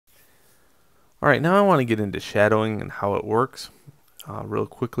Alright, now I want to get into shadowing and how it works. Real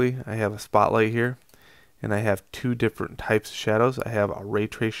quickly, I have a spotlight here, and I have two different types of shadows. I have a ray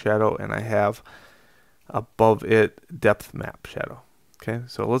trace shadow, and I have above it depth map shadow. Okay,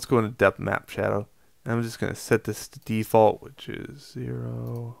 so let's go into depth map shadow. I'm just going to set this to default, which is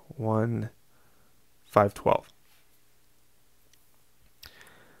 0, 1, 5, 12.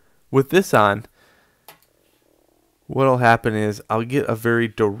 With this on, what'll happen is I'll get a very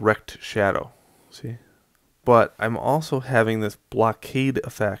direct shadow. See? But I'm also having this blockade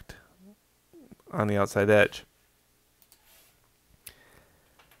effect on the outside edge.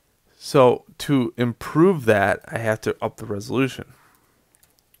 So to improve that, I have to up the resolution.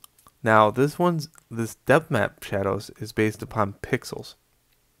 Now this depth map shadows is based upon pixels.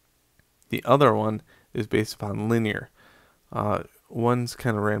 The other one is based upon linear. One's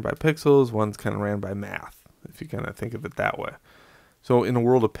kind of ran by pixels, one's kind of ran by math, if you kind of think of it that way. So in a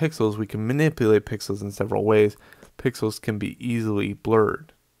world of pixels, we can manipulate pixels in several ways. Pixels can be easily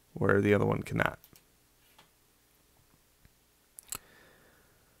blurred, where the other one cannot.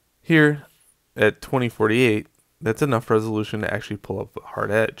 Here at 2048, that's enough resolution to actually pull up a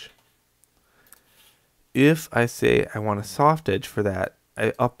hard edge. If I say I want a soft edge for that,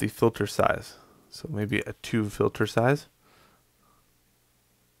 I up the filter size. So maybe a 2 filter size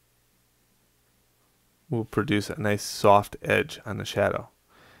will produce a nice soft edge on the shadow.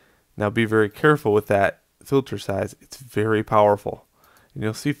 Now be very careful with that filter size. It's very powerful. And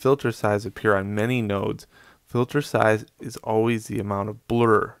you'll see filter size appear on many nodes. Filter size is always the amount of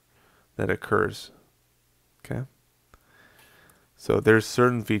blur that occurs. Okay? So there's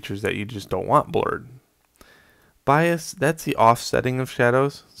certain features that you just don't want blurred. Bias, that's the offsetting of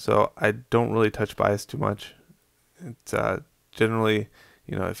shadows. So I don't really touch bias too much. It's generally,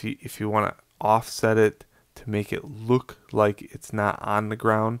 if you want to offset it to make it look like it's not on the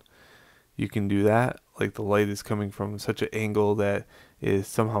ground, you can do that. Like the light is coming from such an angle that is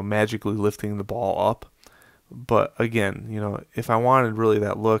somehow magically lifting the ball up. But again, if I wanted really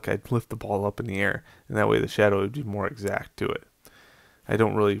that look, I'd lift the ball up in the air, and that way the shadow would be more exact to it. I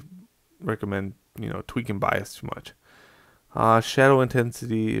don't really recommend tweaking bias too much. Shadow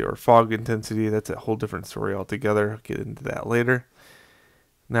intensity or fog intensity, that's a whole different story altogether. I'll get into that later.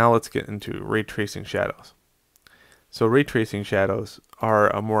 Now let's get into ray tracing shadows. So ray tracing shadows are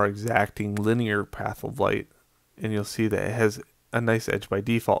a more exacting linear path of light, and you'll see that it has a nice edge by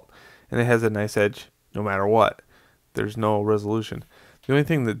default, and it has a nice edge no matter what. There's no resolution. The only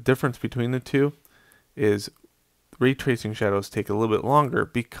thing, the difference between the two is ray tracing shadows take a little bit longer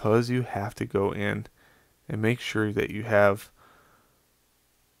because you have to go in and make sure that you have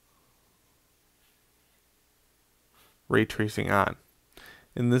ray tracing on.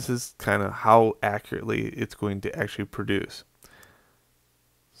 And this is kind of how accurately it's going to actually produce.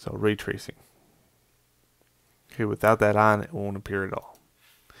 So ray tracing. Okay, without that on, it won't appear at all.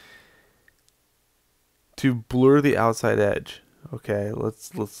 To blur the outside edge, okay, let's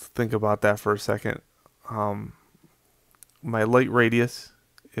think about that for a second. My light radius,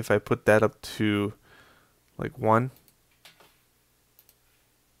 if I put that up to like 1,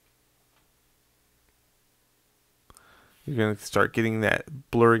 you're going to start getting that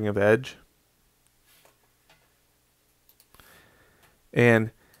blurring of edge.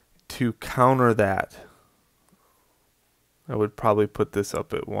 And to counter that, I would probably put this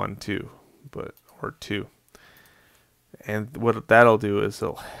up at 1 too, or 2. And what that'll do is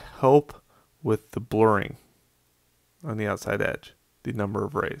it'll help with the blurring on the outside edge, the number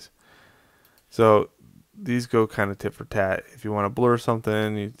of rays. So these go kind of tit for tat. If you want to blur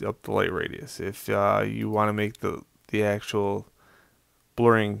something, you up the light radius. If you want to make the actual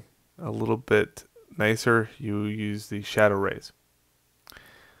blurring a little bit nicer, you use the shadow rays.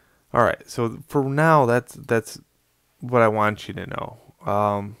 Alright, so for now, that's what I want you to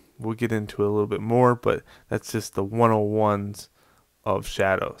know. We'll get into it a little bit more, but that's just the 101s of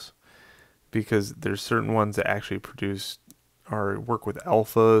shadows, because there's certain ones that actually produce or work with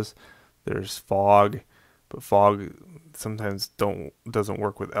alphas. There's fog, but fog sometimes doesn't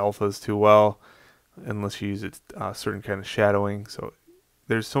work with alphas too well unless you use it certain kind of shadowing. So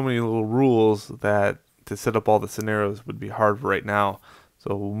there's so many little rules that to set up all the scenarios would be hard right now.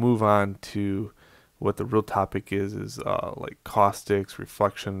 So we'll move on to what the real topic is like caustics,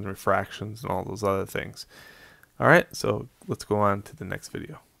 reflections, refractions, and all those other things. All right, so let's go on to the next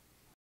video.